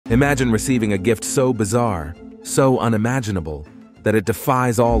Imagine receiving a gift so bizarre, so unimaginable, that it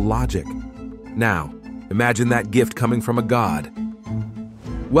defies all logic. Now, imagine that gift coming from a god.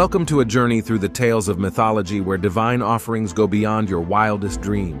 Welcome to a journey through the tales of mythology where divine offerings go beyond your wildest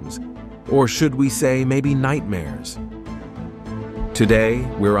dreams. Or should we say, maybe nightmares? Today,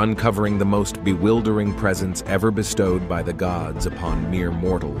 we're uncovering the most bewildering presents ever bestowed by the gods upon mere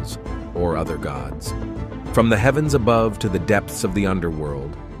mortals, or other gods. From the heavens above to the depths of the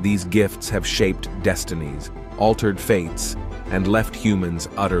underworld, these gifts have shaped destinies, altered fates, and left humans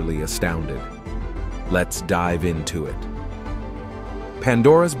utterly astounded. Let's dive into it.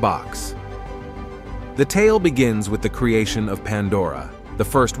 Pandora's Box. The tale begins with the creation of Pandora, the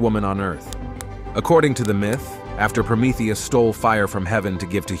first woman on Earth. According to the myth, after Prometheus stole fire from heaven to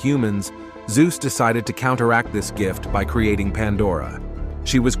give to humans, Zeus decided to counteract this gift by creating Pandora.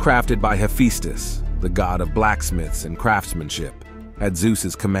 She was crafted by Hephaestus, the god of blacksmiths and craftsmanship, at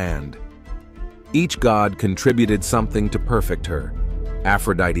Zeus's command. Each god contributed something to perfect her.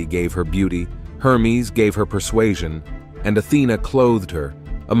 Aphrodite gave her beauty, Hermes gave her persuasion, and Athena clothed her,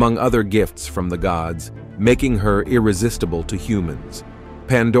 among other gifts from the gods, making her irresistible to humans.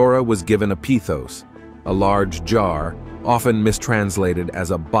 Pandora was given a pithos, a large jar, often mistranslated as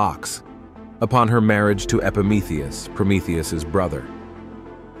a box, upon her marriage to Epimetheus, Prometheus's brother.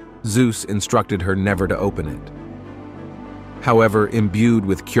 Zeus instructed her never to open it. However, imbued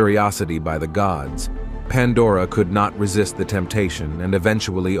with curiosity by the gods, Pandora could not resist the temptation and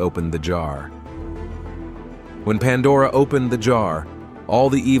eventually opened the jar. When Pandora opened the jar,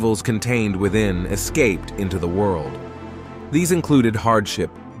 all the evils contained within escaped into the world. These included hardship,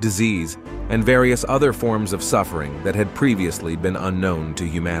 disease, and various other forms of suffering that had previously been unknown to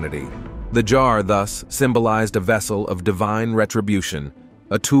humanity. The jar thus symbolized a vessel of divine retribution,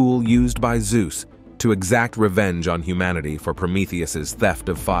 a tool used by Zeus to exact revenge on humanity for Prometheus's theft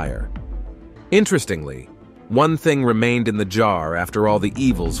of fire. Interestingly, one thing remained in the jar after all the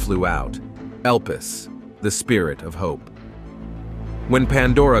evils flew out: Elpis, the spirit of hope. When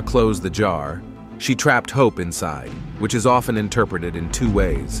Pandora closed the jar, she trapped hope inside, which is often interpreted in two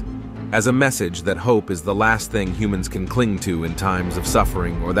ways: as a message that hope is the last thing humans can cling to in times of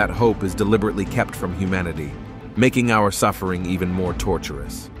suffering, or that hope is deliberately kept from humanity, making our suffering even more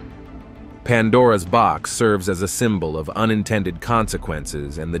torturous. Pandora's box serves as a symbol of unintended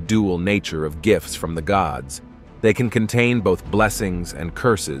consequences and the dual nature of gifts from the gods. They can contain both blessings and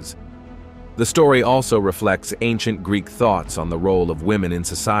curses. The story also reflects ancient Greek thoughts on the role of women in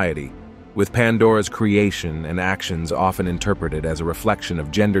society, with Pandora's creation and actions often interpreted as a reflection of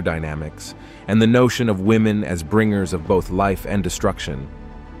gender dynamics and the notion of women as bringers of both life and destruction.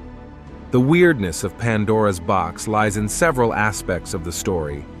 The weirdness of Pandora's box lies in several aspects of the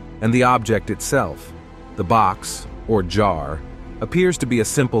story and the object itself. The box, or jar, appears to be a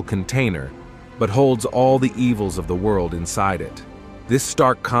simple container, but holds all the evils of the world inside it. This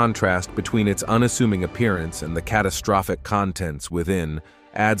stark contrast between its unassuming appearance and the catastrophic contents within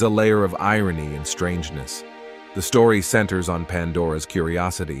adds a layer of irony and strangeness. The story centers on Pandora's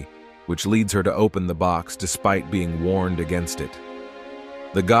curiosity, which leads her to open the box despite being warned against it.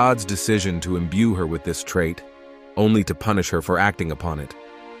 The gods' decision to imbue her with this trait, only to punish her for acting upon it,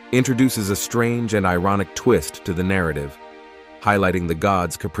 introduces a strange and ironic twist to the narrative, highlighting the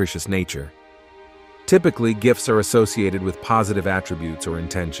gods' capricious nature. Typically, gifts are associated with positive attributes or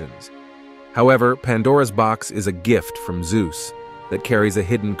intentions. However, Pandora's box is a gift from Zeus that carries a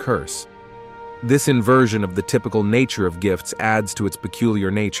hidden curse. This inversion of the typical nature of gifts adds to its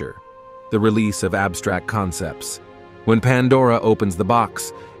peculiar nature, the release of abstract concepts. When Pandora opens the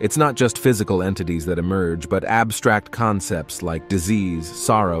box, it's not just physical entities that emerge, but abstract concepts like disease,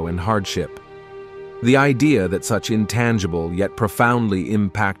 sorrow, and hardship. The idea that such intangible yet profoundly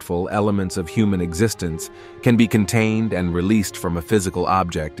impactful elements of human existence can be contained and released from a physical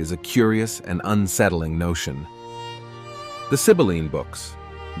object is a curious and unsettling notion. The Sibylline books,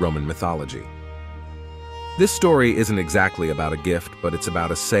 Roman mythology. This story isn't exactly about a gift, but it's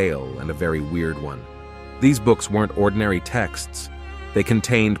about a sale, and a very weird one. These books weren't ordinary texts. They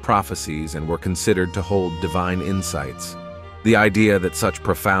contained prophecies and were considered to hold divine insights. The idea that such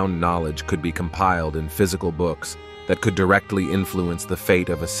profound knowledge could be compiled in physical books that could directly influence the fate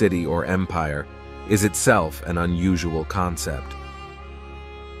of a city or empire is itself an unusual concept.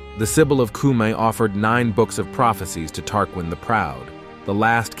 The Sibyl of Cumae offered 9 books of prophecies to Tarquin the Proud, the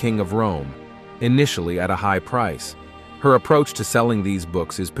last king of Rome, initially at a high price. Her approach to selling these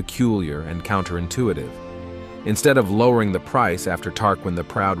books is peculiar and counterintuitive. Instead of lowering the price after Tarquin the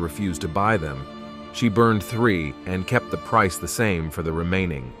Proud refused to buy them, she burned 3 and kept the price the same for the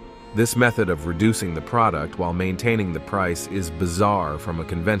remaining. This method of reducing the product while maintaining the price is bizarre from a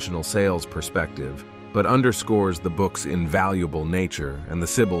conventional sales perspective, but underscores the book's invaluable nature and the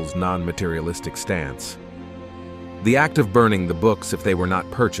Sibyl's non-materialistic stance. The act of burning the books if they were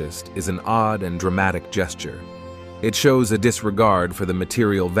not purchased is an odd and dramatic gesture. It shows a disregard for the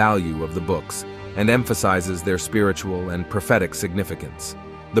material value of the books and emphasizes their spiritual and prophetic significance.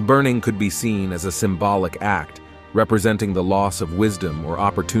 The burning could be seen as a symbolic act, representing the loss of wisdom or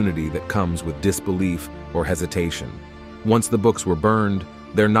opportunity that comes with disbelief or hesitation. Once the books were burned,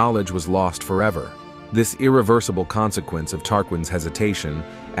 their knowledge was lost forever. This irreversible consequence of Tarquin's hesitation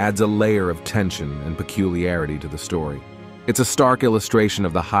adds a layer of tension and peculiarity to the story. It's a stark illustration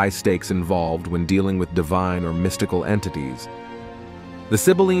of the high stakes involved when dealing with divine or mystical entities. The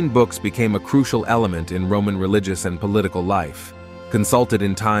Sibylline books became a crucial element in Roman religious and political life, consulted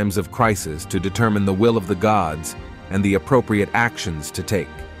in times of crisis to determine the will of the gods and the appropriate actions to take.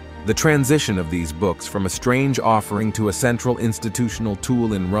 The transition of these books from a strange offering to a central institutional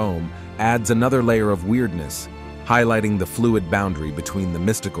tool in Rome adds another layer of weirdness, highlighting the fluid boundary between the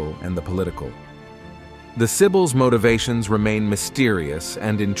mystical and the political. The Sibyl's motivations remain mysterious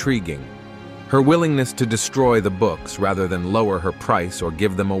and intriguing. Her willingness to destroy the books rather than lower her price or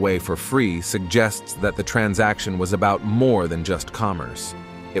give them away for free suggests that the transaction was about more than just commerce.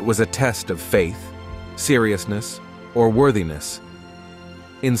 It was a test of faith, seriousness, or worthiness.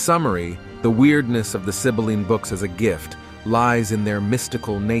 In summary, the weirdness of the Sibylline books as a gift lies in their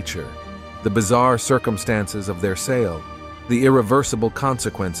mystical nature, the bizarre circumstances of their sale, the irreversible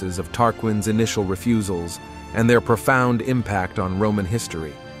consequences of Tarquin's initial refusals, and their profound impact on Roman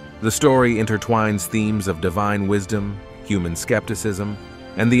history. The story intertwines themes of divine wisdom, human skepticism,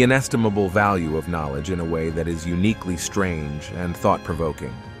 and the inestimable value of knowledge in a way that is uniquely strange and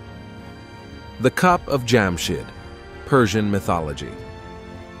thought-provoking. The Cup of Jamshid, Persian mythology.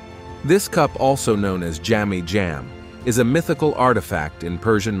 This cup, also known as Jammy Jam, is a mythical artifact in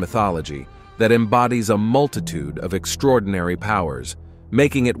Persian mythology that embodies a multitude of extraordinary powers,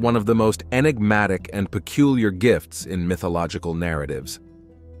 making it one of the most enigmatic and peculiar gifts in mythological narratives.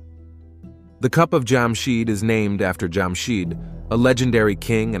 The Cup of Jamshid is named after Jamshid, a legendary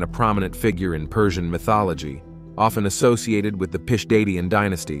king and a prominent figure in Persian mythology, often associated with the Pishdadian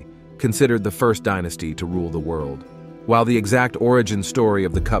dynasty, considered the first dynasty to rule the world. While the exact origin story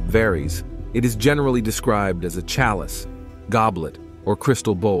of the cup varies, it is generally described as a chalice, goblet, or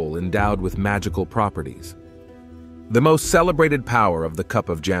crystal bowl endowed with magical properties. The most celebrated power of the Cup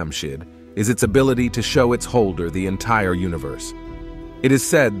of Jamshid is its ability to show its holder the entire universe. It is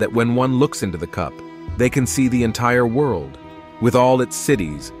said that when one looks into the cup, they can see the entire world, with all its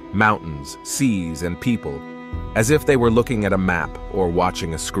cities, mountains, seas, and people, as if they were looking at a map or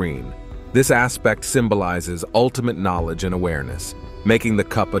watching a screen. This aspect symbolizes ultimate knowledge and awareness, making the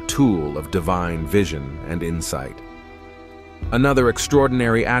cup a tool of divine vision and insight. Another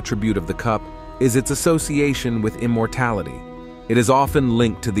extraordinary attribute of the cup is its association with immortality. It is often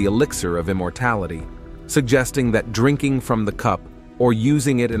linked to the elixir of immortality, suggesting that drinking from the cup or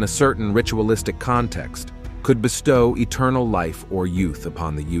using it in a certain ritualistic context could bestow eternal life or youth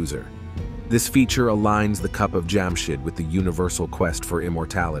upon the user. This feature aligns the Cup of Jamshid with the universal quest for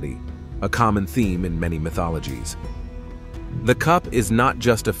immortality, a common theme in many mythologies. The cup is not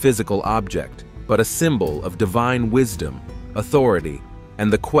just a physical object, but a symbol of divine wisdom, authority,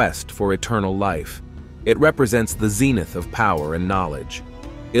 and the quest for eternal life. It represents the zenith of power and knowledge,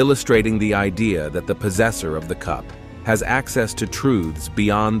 illustrating the idea that the possessor of the cup has access to truths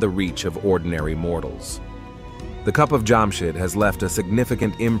beyond the reach of ordinary mortals. The Cup of Jamshid has left a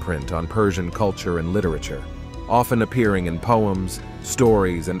significant imprint on Persian culture and literature, often appearing in poems,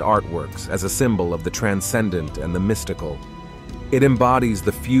 stories, and artworks as a symbol of the transcendent and the mystical. It embodies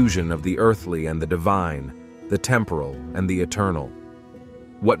the fusion of the earthly and the divine, the temporal and the eternal.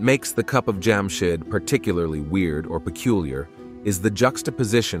 What makes the Cup of Jamshid particularly weird or peculiar is the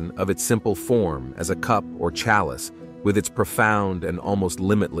juxtaposition of its simple form as a cup or chalice with its profound and almost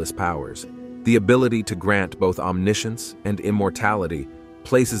limitless powers. The ability to grant both omniscience and immortality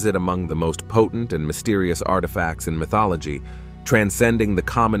places it among the most potent and mysterious artifacts in mythology, transcending the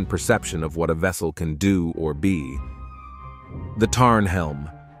common perception of what a vessel can do or be. The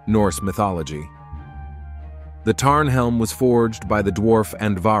Tarnhelm, Norse mythology. The Tarnhelm was forged by the dwarf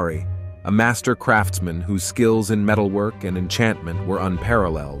Andvari, a master craftsman whose skills in metalwork and enchantment were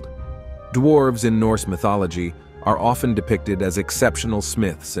unparalleled. Dwarves in Norse mythology are often depicted as exceptional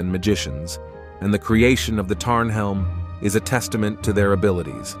smiths and magicians, and the creation of the Tarnhelm is a testament to their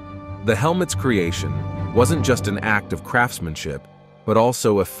abilities. The helmet's creation wasn't just an act of craftsmanship, but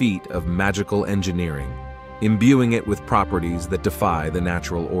also a feat of magical engineering. imbuing it with properties that defy the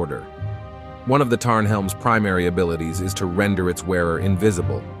natural order. One of the Tarnhelm's primary abilities is to render its wearer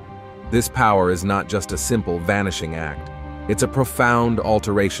invisible. This power is not just a simple vanishing act, it's a profound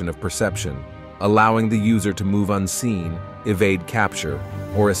alteration of perception, allowing the user to move unseen, evade capture,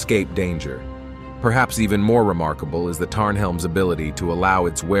 or escape danger. Perhaps even more remarkable is the Tarnhelm's ability to allow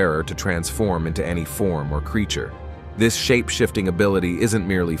its wearer to transform into any form or creature. This shape-shifting ability isn't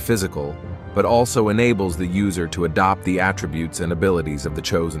merely physical, but also enables the user to adopt the attributes and abilities of the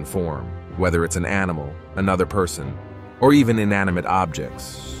chosen form, whether it's an animal, another person, or even inanimate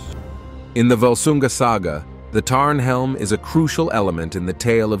objects. In the Volsunga saga, the Tarnhelm is a crucial element in the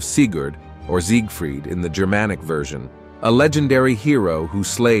tale of Sigurd, or Siegfried in the Germanic version, a legendary hero who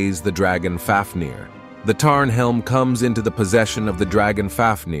slays the dragon Fafnir. The Tarnhelm comes into the possession of the dragon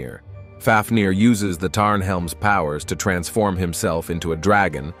Fafnir. Fafnir uses the Tarnhelm's powers to transform himself into a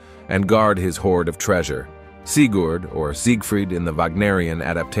dragon and guard his hoard of treasure. Sigurd, or Siegfried in the Wagnerian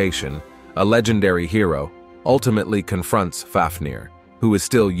adaptation, a legendary hero, ultimately confronts Fafnir, who is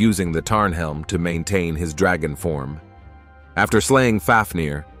still using the Tarnhelm to maintain his dragon form. After slaying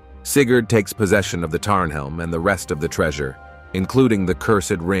Fafnir, Sigurd takes possession of the Tarnhelm and the rest of the treasure, including the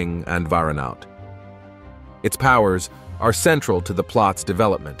cursed ring and Varanaut. Its powers are central to the plot's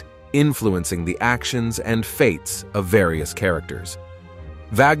development, influencing the actions and fates of various characters.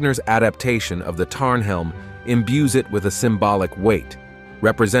 Wagner's adaptation of the Tarnhelm imbues it with a symbolic weight,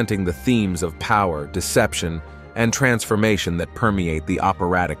 representing the themes of power, deception, and transformation that permeate the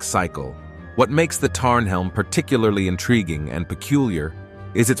operatic cycle. What makes the Tarnhelm particularly intriguing and peculiar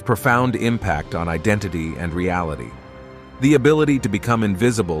is its profound impact on identity and reality. The ability to become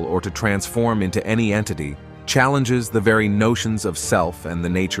invisible or to transform into any entity challenges the very notions of self and the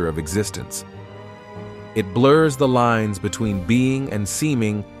nature of existence. It blurs the lines between being and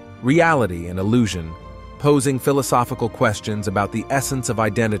seeming, reality and illusion, posing philosophical questions about the essence of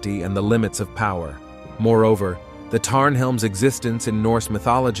identity and the limits of power. Moreover, the Tarnhelm's existence in Norse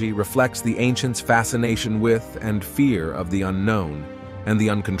mythology reflects the ancients' fascination with and fear of the unknown and the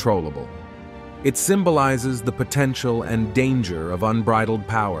uncontrollable. It symbolizes the potential and danger of unbridled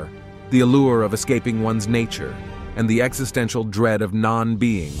power, the allure of escaping one's nature, and the existential dread of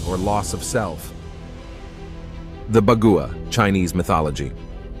non-being or loss of self. The Bagua, Chinese mythology.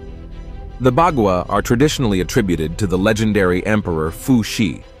 The Bagua are traditionally attributed to the legendary emperor Fu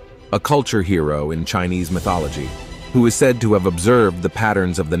Xi, a culture hero in Chinese mythology, who is said to have observed the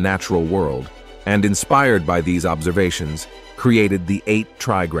patterns of the natural world and, inspired by these observations, created the 8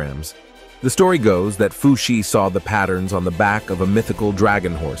 trigrams. The story goes that Fu Xi saw the patterns on the back of a mythical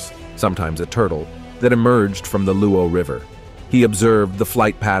dragon horse, sometimes a turtle, that emerged from the Luo River. He observed the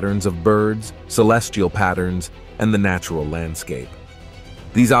flight patterns of birds, celestial patterns, and the natural landscape.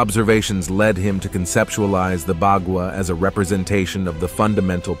 These observations led him to conceptualize the Bagua as a representation of the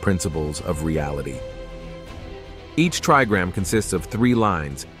fundamental principles of reality. Each trigram consists of 3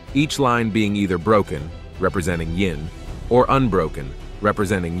 lines, each line being either broken, representing yin, or unbroken,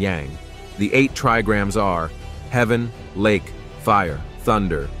 representing yang. The 8 trigrams are heaven, lake, fire,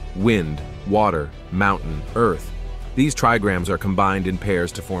 thunder, wind, water, mountain, earth. These trigrams are combined in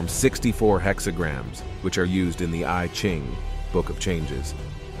pairs to form 64 hexagrams, which are used in the I Ching, Book of Changes,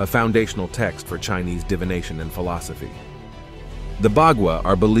 a foundational text for Chinese divination and philosophy. The Bagua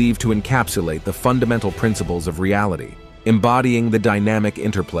are believed to encapsulate the fundamental principles of reality, embodying the dynamic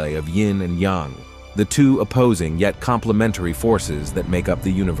interplay of yin and yang, the 2 opposing yet complementary forces that make up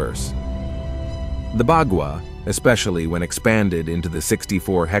the universe. The Bagua, especially when expanded into the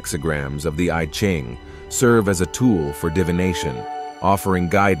 64 hexagrams of the I Ching, serve as a tool for divination, offering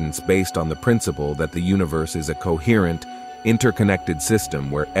guidance based on the principle that the universe is a coherent, interconnected system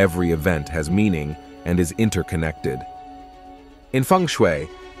where every event has meaning and is interconnected. In Feng Shui,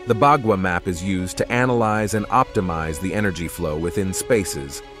 the Bagua map is used to analyze and optimize the energy flow within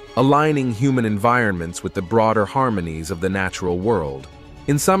spaces, aligning human environments with the broader harmonies of the natural world.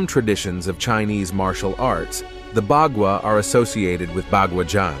 In some traditions of Chinese martial arts, the Bagua are associated with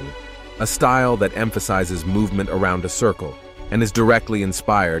Baguazhang, a style that emphasizes movement around a circle and is directly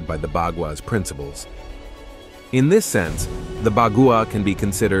inspired by the Bagua's principles. In this sense, the Bagua can be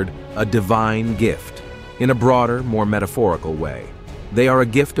considered a divine gift. In a broader, more metaphorical way, they are a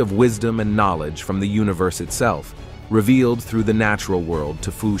gift of wisdom and knowledge from the universe itself, revealed through the natural world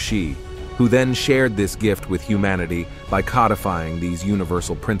to Fu Xi, who then shared this gift with humanity by codifying these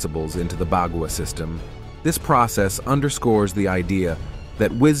universal principles into the Bagua system. This process underscores the idea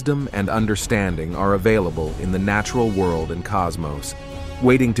that wisdom and understanding are available in the natural world and cosmos,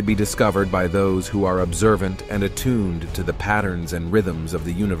 waiting to be discovered by those who are observant and attuned to the patterns and rhythms of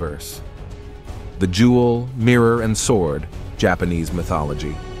the universe. The jewel, mirror, and sword, Japanese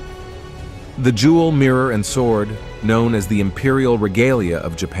mythology. The jewel, mirror, and sword, known as the imperial regalia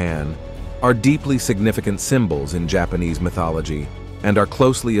of Japan, are deeply significant symbols in Japanese mythology and are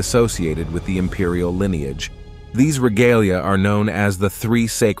closely associated with the imperial lineage. These regalia are known as the three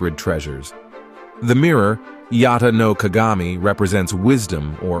sacred treasures. The mirror, Yata no Kagami, represents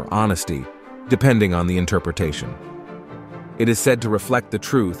wisdom or honesty, depending on the interpretation. It is said to reflect the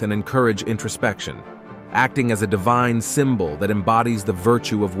truth and encourage introspection, acting as a divine symbol that embodies the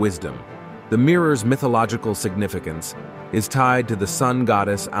virtue of wisdom. The mirror's mythological significance is tied to the sun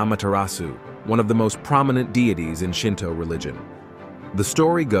goddess Amaterasu, one of the most prominent deities in Shinto religion. The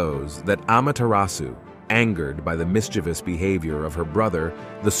story goes that Amaterasu, angered by the mischievous behavior of her brother,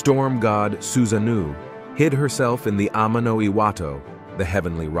 the storm god Susanoo, hid herself in the Ama no Iwato, the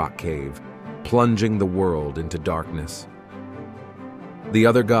heavenly rock cave, plunging the world into darkness. The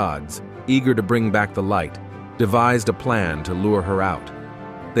other gods, eager to bring back the light, devised a plan to lure her out.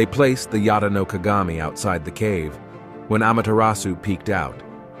 They placed the Yata no Kagami outside the cave. When Amaterasu peeked out,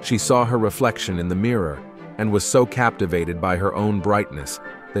 she saw her reflection in the mirror and was so captivated by her own brightness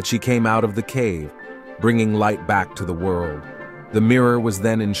that she came out of the cave, bringing light back to the world. The mirror was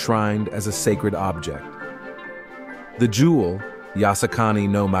then enshrined as a sacred object. The jewel, Yasakani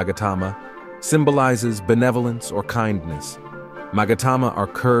no Magatama, symbolizes benevolence or kindness. Magatama are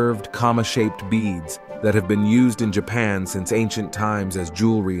curved, comma-shaped beads that have been used in Japan since ancient times as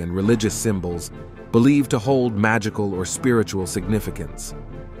jewelry and religious symbols, believed to hold magical or spiritual significance.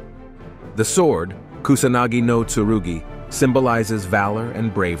 The sword, Kusanagi no Tsurugi, symbolizes valor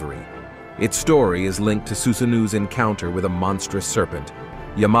and bravery. Its story is linked to Susanoo's encounter with a monstrous serpent,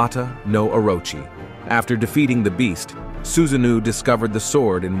 Yamata no Orochi. After defeating the beast, Susanoo discovered the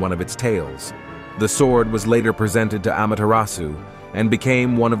sword in one of its tails. The sword was later presented to Amaterasu and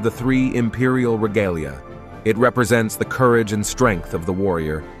became one of the three imperial regalia. It represents the courage and strength of the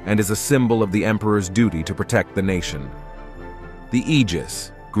warrior and is a symbol of the emperor's duty to protect the nation. The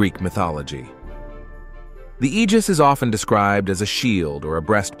aegis, Greek mythology. The aegis is often described as a shield or a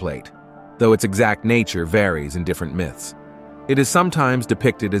breastplate, though its exact nature varies in different myths. It is sometimes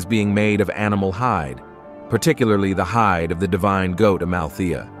depicted as being made of animal hide, particularly the hide of the divine goat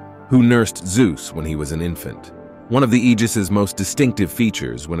Amalthea, who nursed Zeus when he was an infant. One of the aegis's most distinctive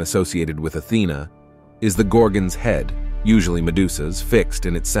features when associated with Athena is the Gorgon's head, usually Medusa's, fixed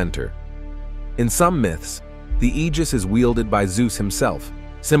in its center. In some myths, the aegis is wielded by Zeus himself,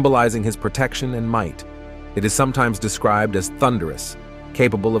 symbolizing his protection and might. It is sometimes described as thunderous,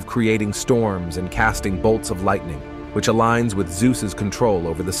 capable of creating storms and casting bolts of lightning, which aligns with Zeus's control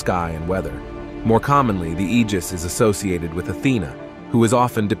over the sky and weather. More commonly, the aegis is associated with Athena, who is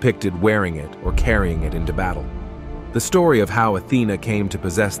often depicted wearing it or carrying it into battle. The story of how Athena came to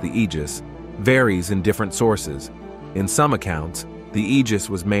possess the aegis varies in different sources. In some accounts, the aegis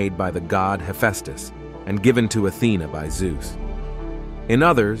was made by the god Hephaestus and given to Athena by Zeus. In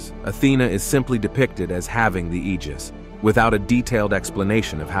others, Athena is simply depicted as having the aegis, without a detailed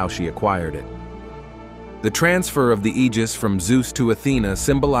explanation of how she acquired it. The transfer of the aegis from Zeus to Athena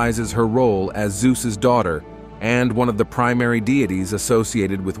symbolizes her role as Zeus's daughter and one of the primary deities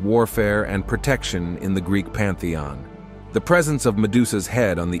associated with warfare and protection in the Greek pantheon. The presence of Medusa's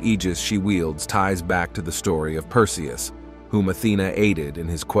head on the aegis she wields ties back to the story of Perseus, whom Athena aided in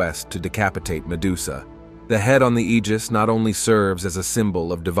his quest to decapitate Medusa. The head on the aegis not only serves as a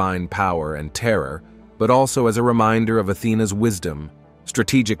symbol of divine power and terror, but also as a reminder of Athena's wisdom,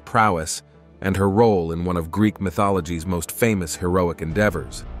 strategic prowess, and her role in one of Greek mythology's most famous heroic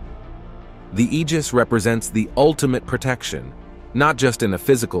endeavors. The aegis represents the ultimate protection, not just in a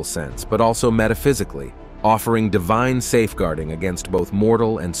physical sense, but also metaphysically, offering divine safeguarding against both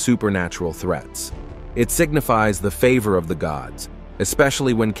mortal and supernatural threats. It signifies the favor of the gods,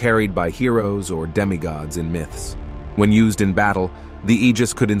 especially when carried by heroes or demigods in myths. When used in battle, the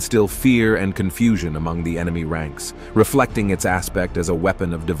aegis could instill fear and confusion among the enemy ranks, reflecting its aspect as a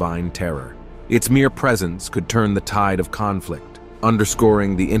weapon of divine terror. Its mere presence could turn the tide of conflict,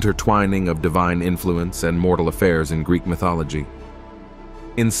 underscoring the intertwining of divine influence and mortal affairs in Greek mythology.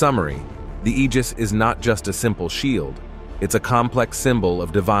 In summary, the aegis is not just a simple shield, it's a complex symbol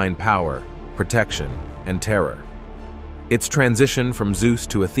of divine power, protection, and terror. Its transition from Zeus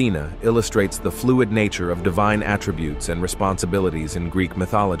to Athena illustrates the fluid nature of divine attributes and responsibilities in Greek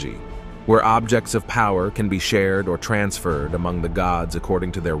mythology, where objects of power can be shared or transferred among the gods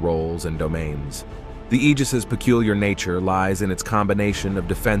according to their roles and domains. The aegis's peculiar nature lies in its combination of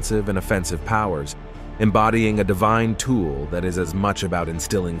defensive and offensive powers, embodying a divine tool that is as much about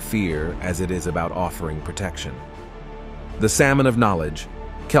instilling fear as it is about offering protection. The Salmon of Knowledge,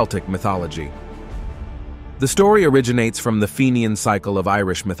 Celtic mythology. The story originates from the Fenian cycle of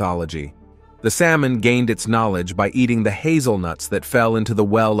Irish mythology. The salmon gained its knowledge by eating the hazelnuts that fell into the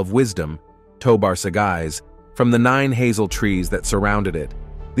well of wisdom, Tobar Sagai's, from the 9 hazel trees that surrounded it.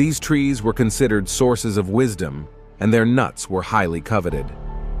 These trees were considered sources of wisdom, and their nuts were highly coveted.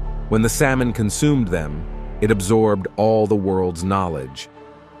 When the salmon consumed them, it absorbed all the world's knowledge.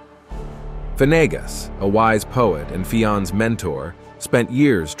 Finnegas, a wise poet and Fionn's mentor, spent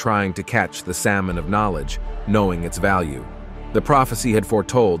years trying to catch the salmon of knowledge, knowing its value. The prophecy had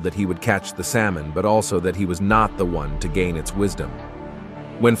foretold that he would catch the salmon, but also that he was not the one to gain its wisdom.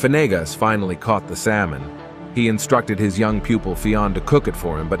 When Finnegas finally caught the salmon, he instructed his young pupil Fionn to cook it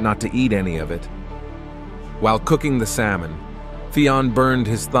for him, but not to eat any of it. While cooking the salmon, Fionn burned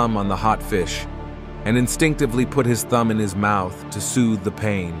his thumb on the hot fish and instinctively put his thumb in his mouth to soothe the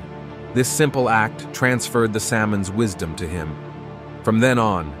pain. This simple act transferred the salmon's wisdom to him. From then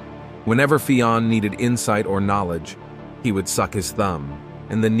on, whenever Fionn needed insight or knowledge, he would suck his thumb,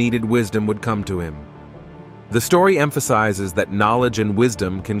 and the needed wisdom would come to him. The story emphasizes that knowledge and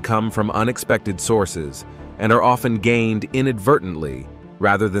wisdom can come from unexpected sources and are often gained inadvertently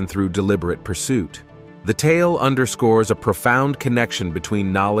rather than through deliberate pursuit. The tale underscores a profound connection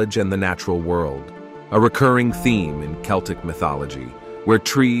between knowledge and the natural world, a recurring theme in Celtic mythology, where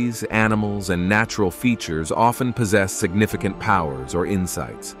trees, animals, and natural features often possess significant powers or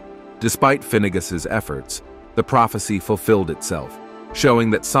insights. Despite Finnegas's efforts, the prophecy fulfilled itself,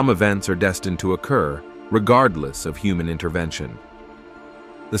 showing that some events are destined to occur, regardless of human intervention.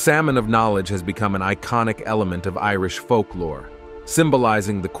 The salmon of knowledge has become an iconic element of Irish folklore,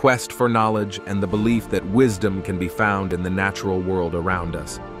 symbolizing the quest for knowledge and the belief that wisdom can be found in the natural world around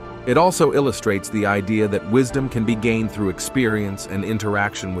us. It also illustrates the idea that wisdom can be gained through experience and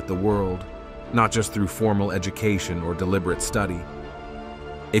interaction with the world, not just through formal education or deliberate study.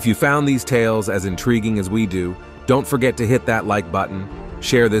 If you found these tales as intriguing as we do, don't forget to hit that like button,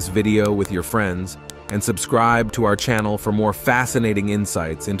 share this video with your friends, and subscribe to our channel for more fascinating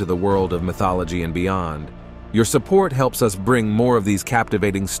insights into the world of mythology and beyond. Your support helps us bring more of these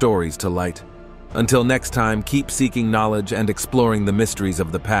captivating stories to light. Until next time, keep seeking knowledge and exploring the mysteries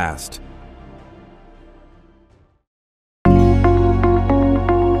of the past.